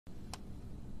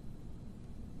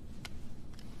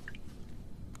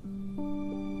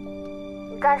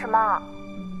你干什么？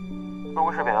录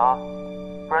个视频啊，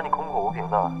不然你空口无凭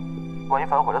的，万一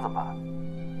反悔了怎么办？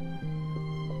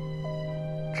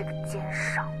这个奸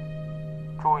商！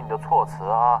注意你的措辞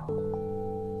啊！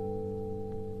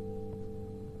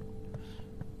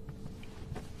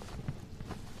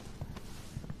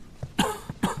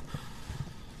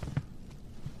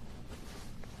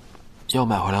药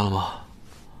买回来了吗？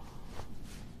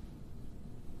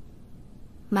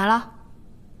买了。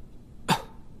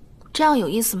这样有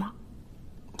意思吗？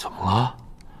怎么了？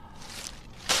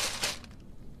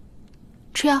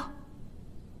吃药。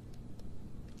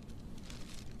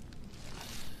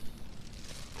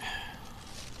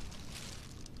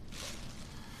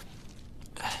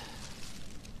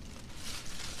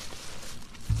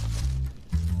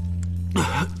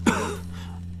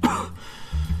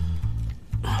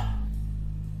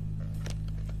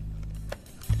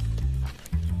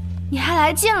你还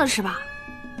来劲了是吧？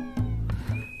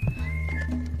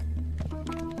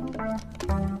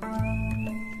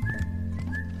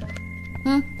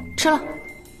吃了。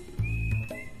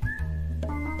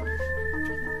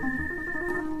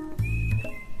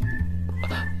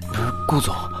不是，顾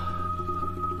总，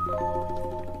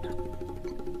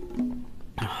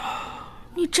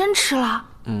你真吃了？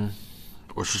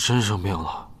我是真生病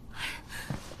了。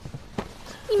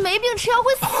你没病吃药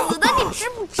会死的，你知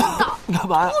不知道？你干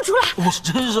嘛呀？吐出来！我是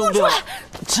真生病了，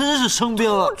真是生病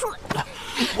了。吐出来！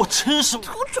我真是……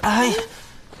吐出来！哎呀！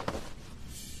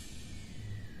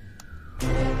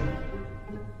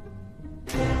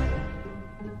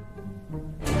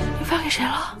你发给谁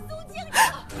了？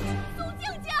苏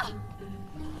静静，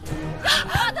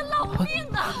妈的老命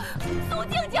啊！苏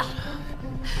静静，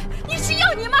你是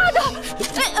要你妈的！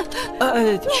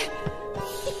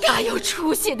你大有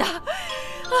出息的啊！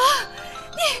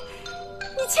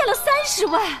你欠了30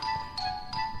万。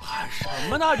喊什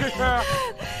么呢？这是？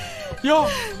哟，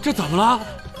这怎么了？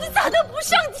你咋能不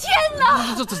上天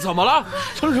呢？这怎么了？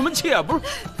生什么气啊？不是，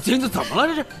静静怎么了？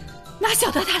这是？哪晓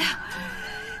得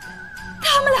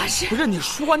他们俩是？不是你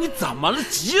说你怎么了？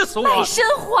急死我！卖身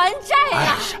还债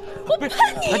呀！我喷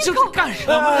你一口！干什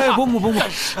么呀？伯母，干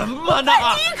什么呢？喷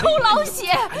你一口老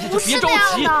血！不是别着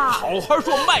急，好好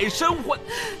说，卖身还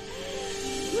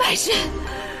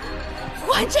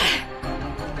债。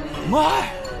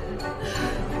卖！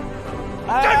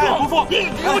站住！伯父，你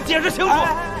给我解释清楚，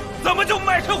怎么就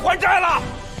卖身还债了？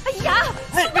哎呀，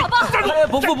苏宝宝！站住！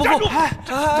伯父，伯父，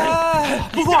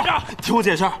你解释，听我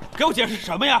解释，给我解释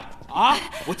什么呀？啊！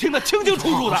我听得清清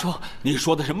楚楚的。你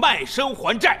说的是卖身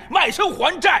还债，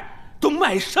都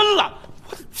卖身了！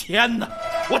我的天哪！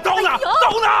我刀呢？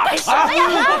干什么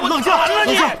呀？我冷静了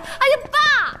你！哎呀，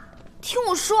爸，听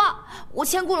我说，我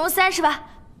欠顾荣30万，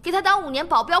给他当5年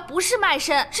保镖，不是卖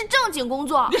身，是正经工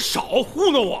作。你少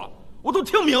糊弄我！我都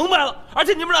听明白了，而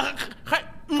且你们俩还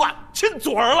亲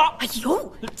嘴了。哎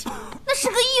呦，那是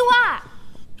个意外。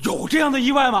有这样的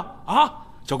意外吗？啊，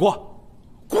小郭，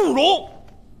顾荣，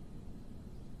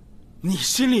你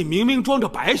心里明明装着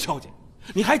白小姐，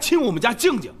你还亲我们家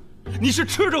静静，你是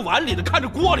吃着碗里的看着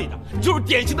锅里的，就是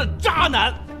典型的渣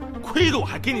男。亏得我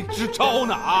还给你支招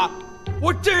呢啊！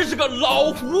我真是个老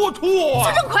糊涂啊！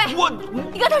苏正奎，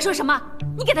你刚才说什么？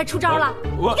你给他出招了？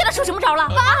你给他出什么招了？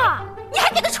爸，你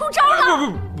还给他出招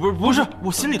了？不是，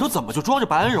我心里头怎么就装着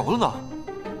白安柔了呢？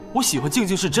我喜欢静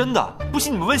静是真的，不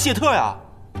信你们问谢特呀。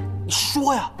你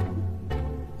说呀！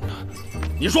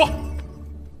你说。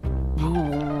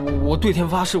我对天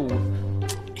发誓，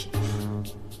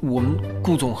我们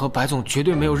顾总和白总绝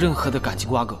对没有任何的感情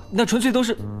瓜葛，那纯粹都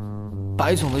是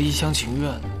白总的一厢情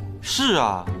愿。是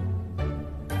啊。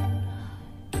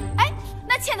哎，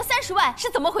那欠的30万是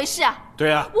怎么回事啊？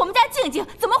对啊，我们家静静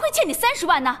怎么会欠你30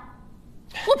万呢？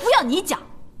我不要你讲，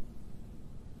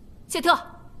谢特，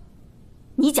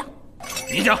你讲。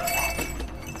你讲。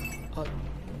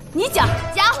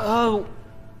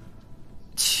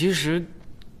其实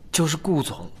就是顾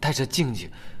总带着静静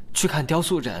去看雕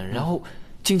塑展，然后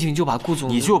静静就把顾总，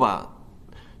你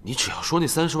只要说那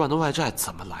30万的外债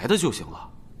怎么来的就行了，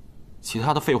其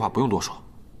他的废话不用多说。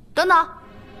等等，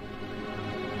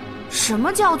什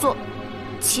么叫做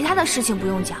其他的事情不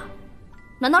用讲？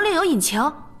难道另有隐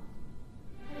情？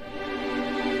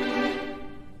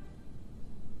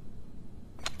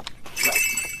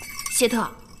谢特，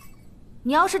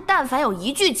你要是但凡有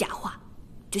一句假话，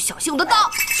就小心我的刀！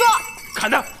说，砍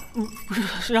他！不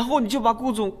是，然后你就把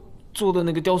顾总做的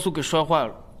那个雕塑给摔坏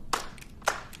了。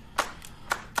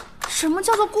什么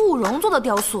叫做顾荣做的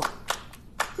雕塑？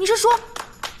你是说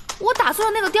我打碎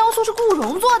的那个雕塑是顾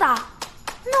荣做的？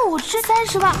那我这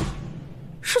30万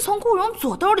是从顾荣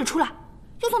左兜里出来，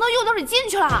又从他右兜里进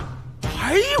去了？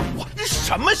哎呦我！这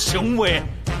什么行为？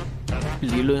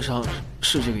理论上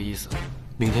是这个意思。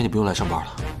明天你不用来上班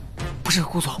了。不是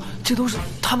顾总，这都是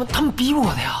他们逼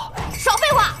我的呀！少废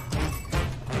话！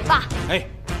爸，哎，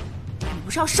你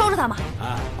不是要收拾他吗？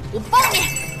啊，我帮你！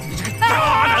你这个渣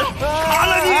男，杀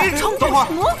了你！等会儿，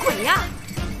什么鬼呀？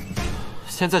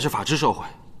现在是法治社会，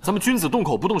咱们君子动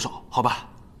口不动手，好吧？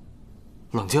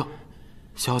冷静，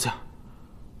消停。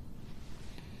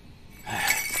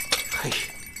哎，嘿，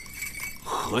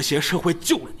和谐社会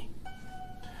救了你。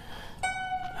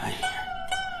哎呀，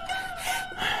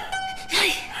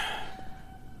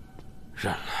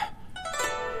忍了，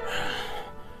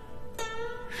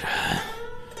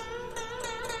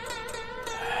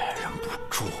忍不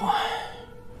住啊！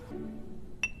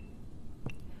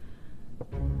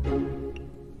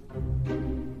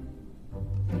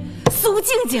苏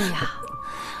静静呀！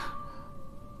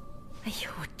哎呦，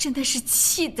真的是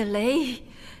气的嘞！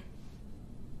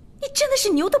你真的是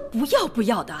牛的不要不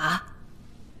要的啊！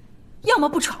要么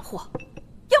不闯祸，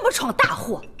要么闯大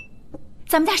祸。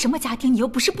咱们家什么家庭，你又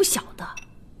不是不晓得。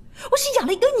我是养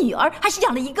了一个女儿，还是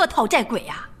养了一个讨债鬼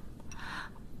呀？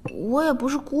我也不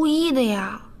是故意的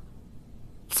呀。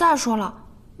再说了，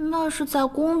那是在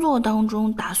工作当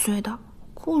中打碎的，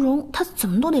顾荣他怎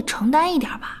么都得承担一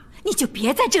点吧。你就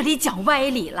别在这里讲歪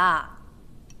理了。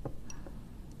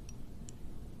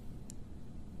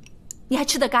你还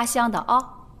吃得嘎香的啊？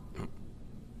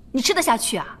你吃得下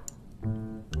去啊？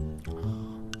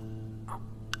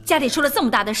家里出了这么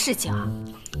大的事情啊，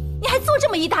你还做这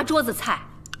么一大桌子菜，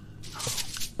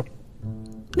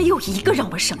没有一个让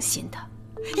我省心的，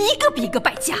一个比一个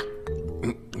败家。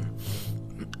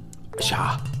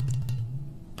霞，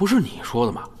不是你说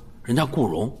的吗？人家顾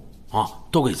荣啊，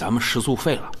都给咱们食宿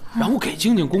费了，然后给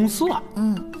静静工资了。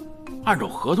按照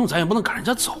合同，咱也不能赶人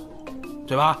家走，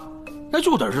对吧？那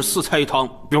就得是4菜1汤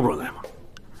标准来嘛。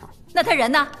那他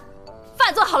人呢？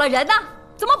饭做好了，人呢？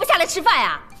怎么不下来吃饭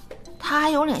呀？他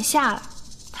还有脸下来？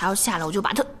他要下来，我就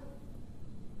把他……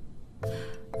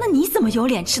那你怎么有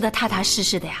脸吃得踏踏实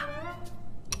实的呀？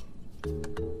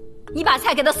你把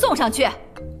菜给他送上去。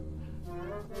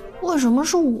为什么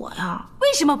是我呀？为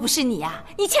什么不是你呀？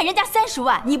你欠人家30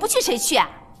万，你不去谁去啊？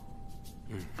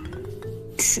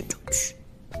去就去。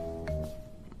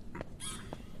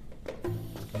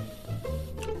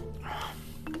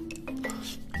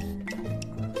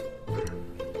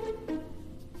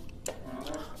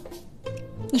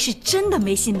你是真的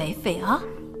没心没肺啊！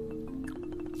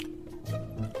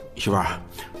媳妇儿，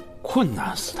困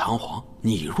难死弹簧，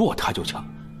你弱他就强。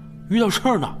遇到事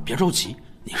儿呢，别着急，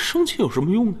你生气有什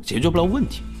么用呢？解决不了问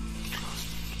题。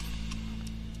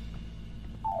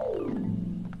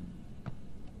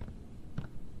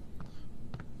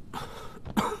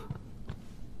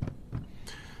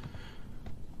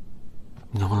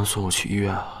你能不能送我去医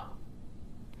院啊？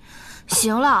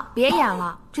行了，别演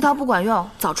了，这套不管用，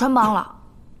早穿帮了。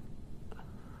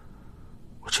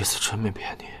我这次真没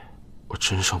骗你，我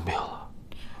真生病了。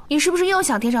你是不是又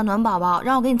想贴上暖宝宝，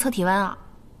让我给你测体温啊？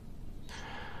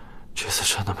这次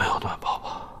真的没有暖宝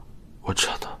宝，我真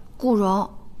的。顾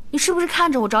荣，你是不是看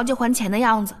着我着急还钱的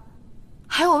样子，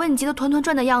还有我为你急得团团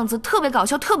转的样子，特别搞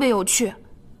笑，特别有趣？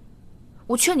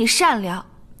我劝你善良，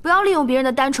不要利用别人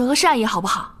的单纯和善意，好不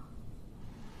好？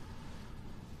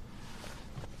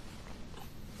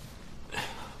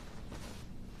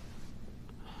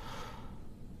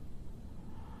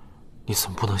你怎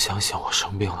么不能相信我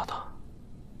生病了呢？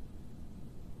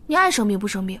你爱生病不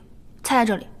生病，菜在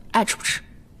这里，爱吃不吃。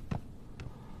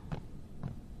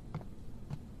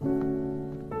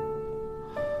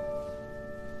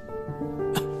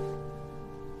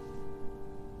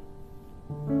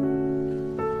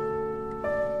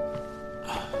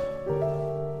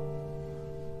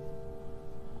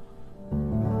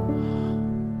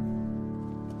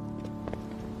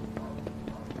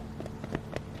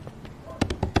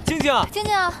静静，静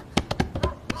静，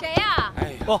谁呀？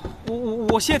哦，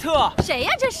我谢特。谁呀？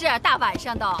这是大晚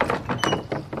上的。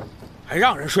还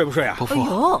让人睡不睡啊？伯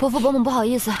父，伯父伯母，不好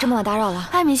意思，这么晚打扰了。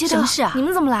哎，米希特，什么事啊？你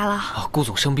们怎么来了？顾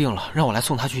总生病了，让我来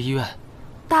送他去医院。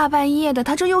大半夜的，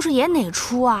他这又是演哪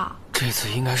出啊？这次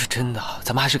应该是真的，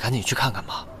咱们还是赶紧去看看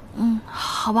吧。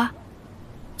好吧，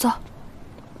走。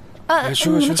去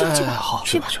吧你们去吧，好，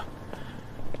去吧。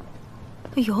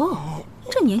哎呦，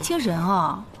这年轻人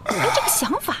啊，这个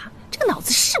想法，这个脑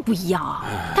子是不一样啊。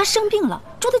他生病了，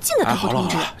住得近的他不通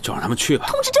知，就让他们去吧。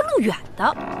通知这路远的。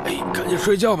哎，赶紧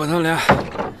睡觉吧，他俩。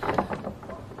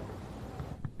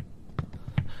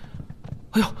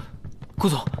哎呦，顾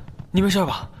总，你没事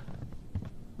吧？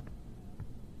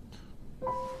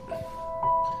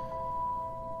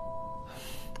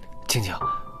静静，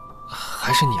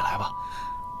还是你来吧。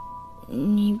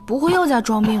你不会又在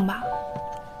装病吧？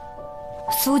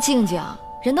苏静静，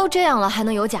人都这样了，还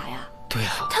能有假呀？对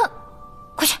呀，他，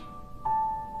快去！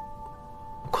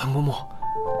快摸摸。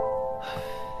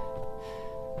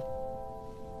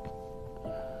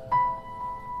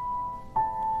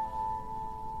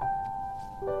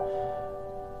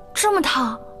这么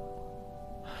烫？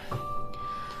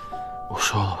我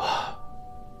说了吧，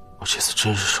我这次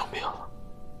真是生病了。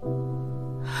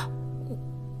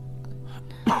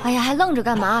哎呀，还愣着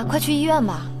干嘛？快去医院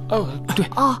吧！对，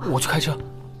我去开车。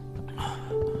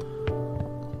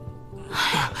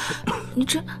哎呀，你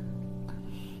这，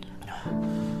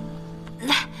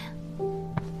来，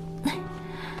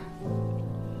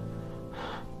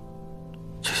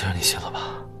这下你信了吧？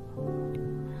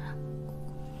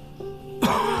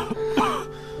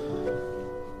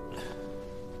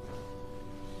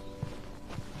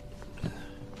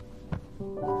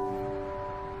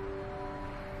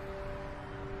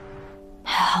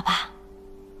还好吧？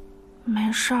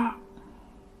没事儿。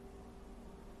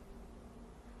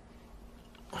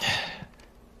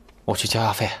我去交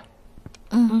药费。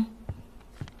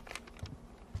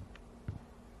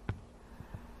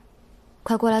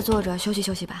快过来坐着休息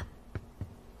休息吧。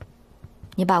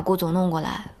你把顾总弄过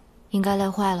来，应该累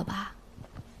坏了吧？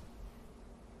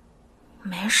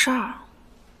没事儿。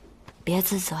别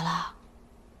自责了。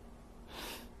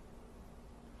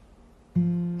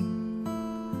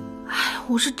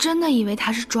我是真的以为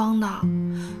他是装的，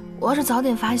我要是早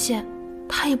点发现，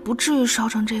他也不至于烧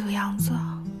成这个样子。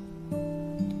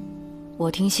我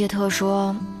听谢特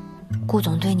说，顾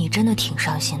总对你真的挺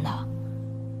上心的。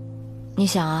你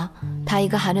想啊，他一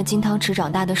个含着金汤匙长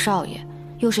大的少爷，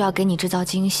又是要给你制造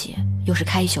惊喜，又是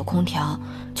开一宿空调，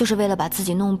就是为了把自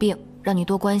己弄病，让你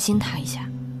多关心他一下。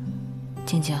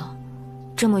静静，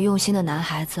这么用心的男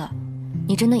孩子，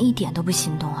你真的一点都不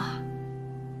心动啊？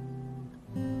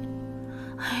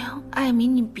哎呀，艾米，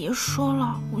你别说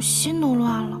了，我心都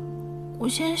乱了。我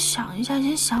先想一下，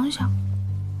先想想。